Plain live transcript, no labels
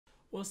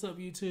What's up,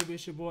 YouTube?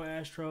 It's your boy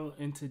Astro,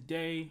 and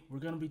today we're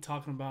going to be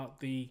talking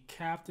about the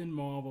Captain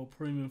Marvel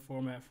premium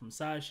format from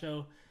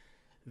Sideshow.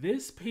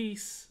 This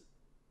piece,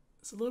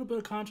 it's a little bit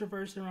of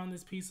controversy around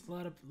this piece, a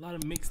lot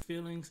of mixed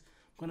feelings.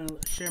 I'm going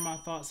to share my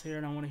thoughts here,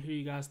 and I want to hear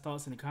you guys'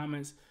 thoughts in the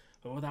comments.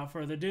 But without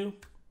further ado,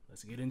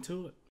 let's get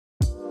into it.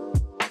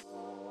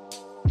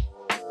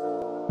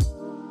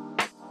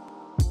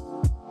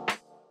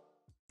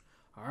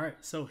 Alright,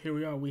 so here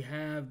we are. We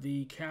have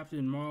the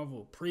Captain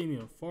Marvel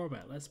premium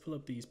format. Let's pull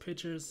up these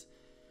pictures.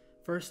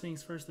 First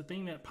things first, the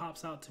thing that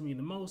pops out to me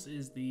the most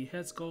is the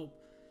head sculpt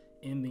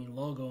and the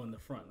logo in the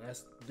front.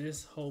 That's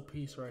this whole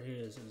piece right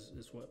here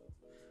is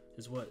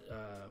what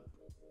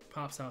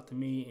pops out to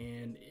me,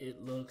 and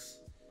it looks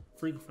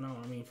freaking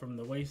phenomenal. I mean, from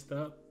the waist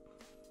up,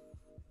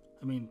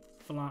 I mean,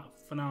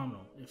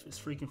 phenomenal. It's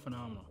freaking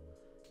phenomenal.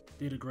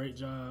 Did a great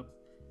job.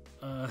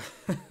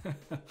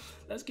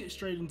 Let's get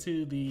straight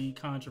into the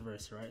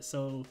controversy, right?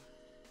 So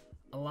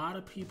a lot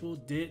of people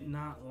did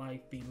not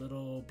like the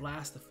little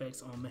blast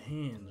effects on the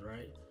hands,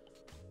 right?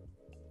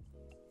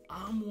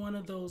 I'm one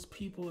of those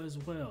people as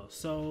well.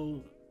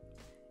 So,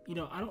 you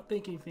know, I don't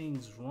think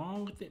anything's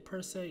wrong with it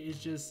per se. It's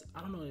just,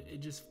 I don't know, it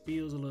just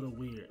feels a little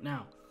weird.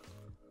 Now,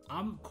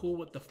 I'm cool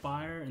with the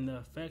fire and the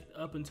effect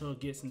up until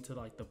it gets into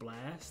like the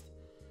blast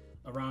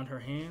around her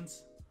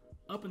hands.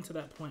 Up until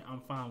that point, I'm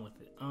fine with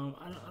it. I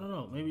don't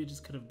know. Maybe it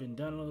just could have been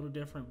done a little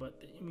different,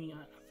 but I mean,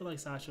 I feel like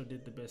Sideshow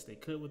did the best they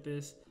could with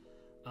this.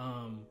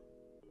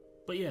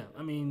 But yeah,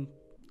 I mean,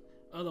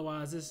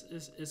 otherwise,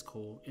 it's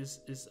cool.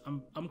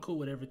 I'm cool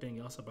with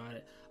everything else about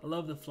it. I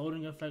love the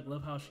floating effect.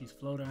 Love how she's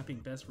floating. I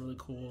think that's really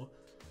cool.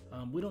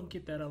 We don't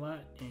get that a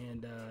lot,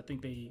 and I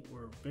think they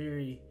were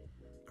very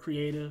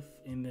creative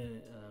in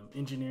the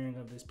engineering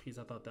of this piece.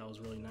 I thought that was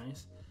really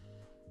nice.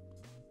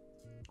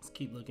 Let's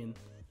keep looking.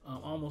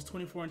 Almost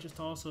 24 inches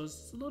tall, so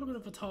it's a little bit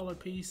of a taller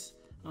piece.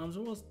 So it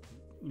was,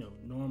 you know,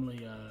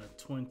 normally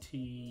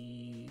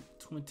 20,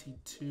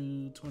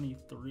 22,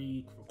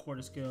 23 for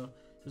quarter scale.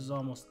 This is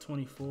almost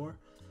 24,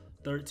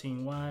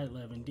 13 wide,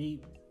 11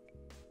 deep.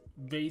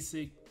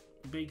 Basic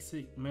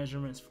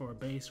measurements for a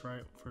base,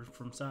 right?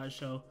 From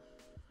Sideshow.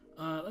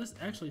 Let's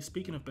actually,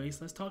 speaking of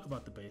base, let's talk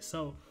about the base.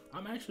 So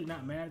I'm actually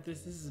not mad at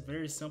this. This is a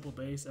very simple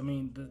base. I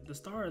mean, the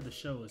star of the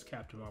show is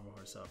Captain Marvel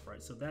herself,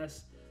 right? So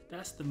that's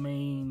the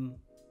main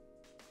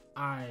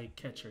eye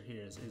catcher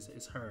here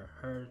is her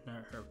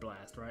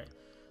blast, right?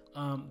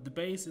 The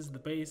base is the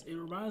base. It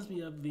reminds me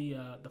of the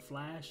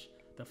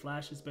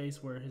Flash's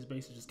base, where his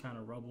base is just kind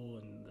of rubble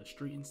and the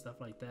street and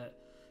stuff like that.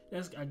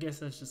 I guess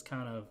that's just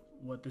kind of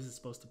what this is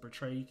supposed to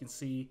portray. You can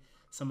see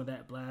some of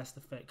that blast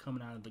effect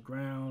coming out of the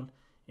ground,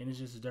 and it's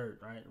just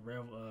dirt, right?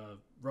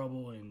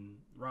 Rubble and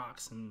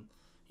rocks, and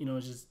you know,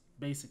 it's just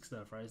basic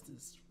stuff, right?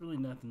 It's really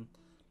not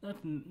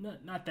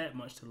that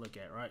much to look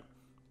at, right?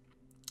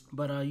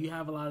 But you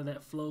have a lot of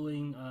that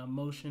flowing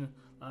motion,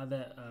 a lot of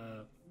that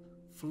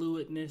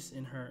fluidness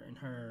in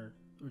her,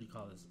 what do you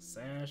call this,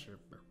 sash or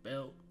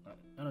belt?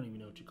 I don't even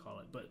know what you call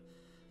it, but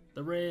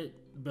the red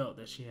belt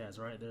that she has,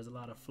 right? There's a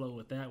lot of flow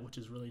with that, which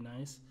is really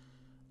nice.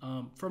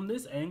 From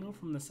this angle,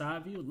 from the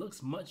side view, it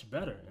looks much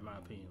better, in my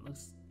opinion. It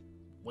looks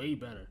way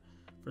better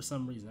for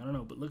some reason. I don't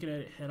know, but looking at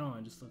it head on,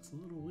 it just looks a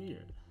little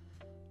weird.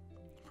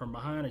 From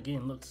behind,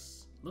 again,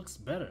 looks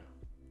better.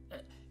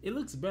 It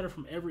looks better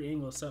from every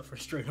angle except for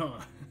straight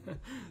on.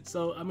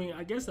 So, I mean,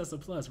 I guess that's a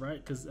plus,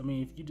 right? Because, I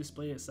mean, if you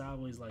display it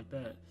sideways like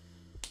that,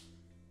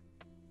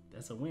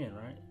 that's a win,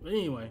 right? But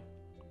anyway,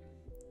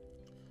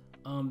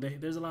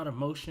 there's a lot of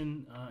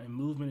motion and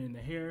movement in the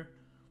hair,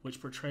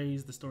 which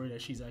portrays the story that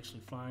she's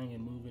actually flying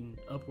and moving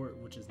upward,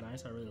 which is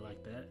nice. I really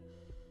like that.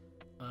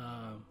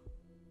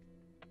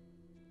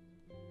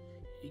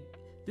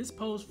 This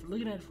pose,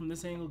 looking at it from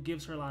this angle,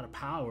 gives her a lot of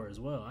power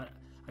as well.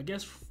 I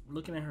guess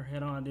looking at her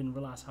head on, I didn't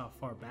realize how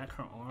far back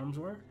her arms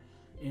were.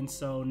 And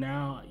so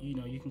now, you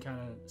know, you can kind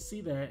of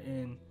see that,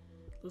 and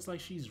looks like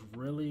she's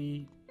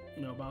really,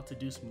 you know, about to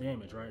do some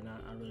damage, right? And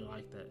I really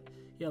like that.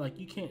 Yeah, like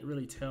you can't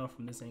really tell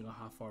from this angle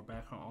how far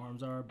back her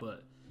arms are,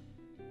 but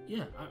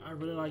yeah, I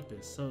really like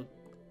this. So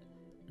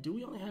do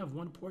we only have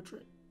one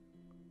portrait?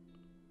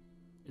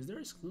 Is there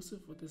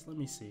exclusive with this? Let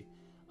me see.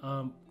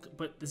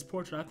 But this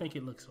portrait, I think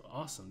it looks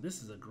awesome.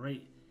 This is a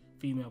great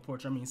female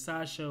portrait. I mean,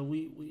 Sideshow,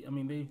 I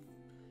mean, they've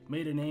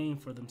made a name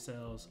for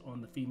themselves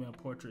on the female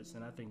portraits,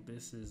 and I think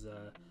this is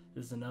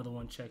another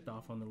one checked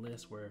off on the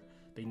list where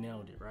they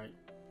nailed it, right?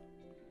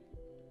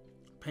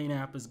 Paint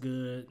app is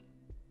good.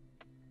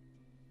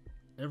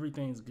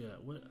 Everything's good.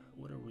 What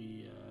are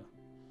we?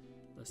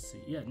 Let's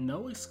see. Yeah,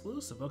 no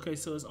exclusive. Okay,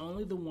 so it's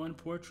only the one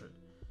portrait.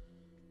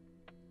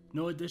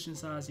 No edition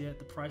size yet.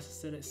 The price is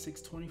set at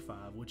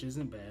 $625, which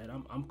isn't bad.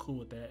 I'm cool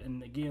with that.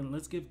 And again,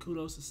 let's give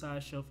kudos to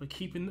Sideshow for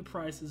keeping the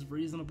prices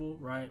reasonable,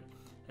 right?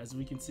 As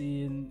we can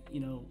see in, you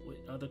know,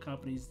 with other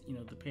companies, you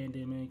know, the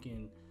pandemic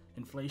and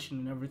inflation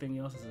and everything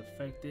else has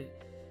affected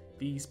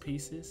these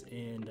pieces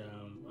and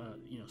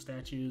you know,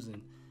 statues,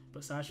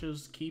 but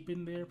Sideshow's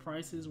keeping their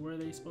prices where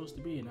they're supposed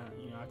to be, and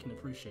I can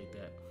appreciate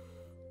that.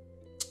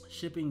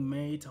 shipping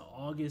May to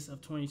August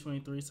of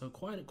 2023, so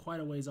quite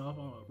a ways off,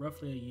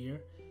 roughly a year.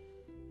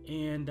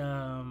 And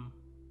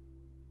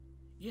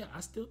yeah, I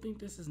still think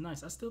this is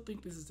nice. I still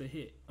think this is a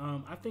hit.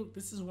 I think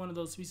this is one of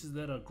those pieces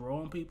that'll grow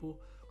on people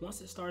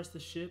once it starts to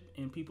ship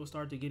and people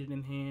start to get it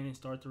in hand and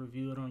start to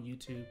review it on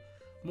YouTube.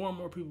 More and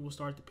more people will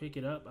start to pick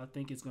it up. I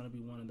think it's going to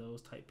be one of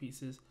those type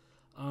pieces.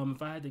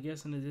 If I had to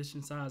guess an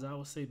edition size, I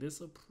would say this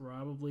will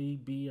probably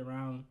be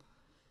around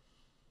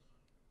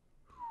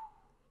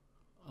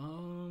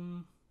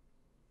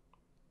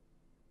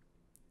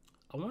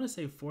I want to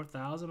say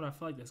 4,000, but I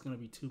feel like that's going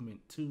to be too much.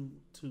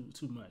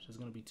 There's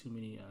going to be too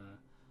many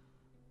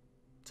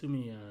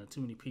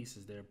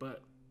pieces there.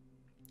 But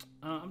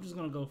I'm just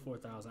going to go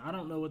 4,000. I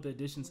don't know what the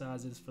edition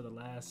size is for the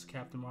last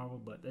Captain Marvel,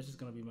 but that's just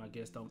going to be my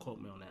guess. Don't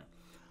quote me on that.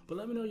 But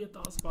let me know your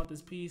thoughts about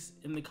this piece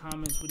in the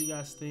comments. What do you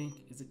guys think?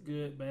 Is it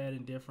good, bad,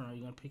 indifferent? Are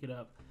you going to pick it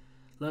up?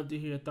 Love to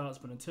hear your thoughts.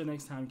 But until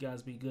next time, you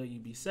guys be good. You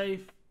be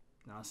safe.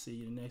 And I'll see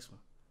you in the next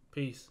one.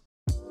 Peace.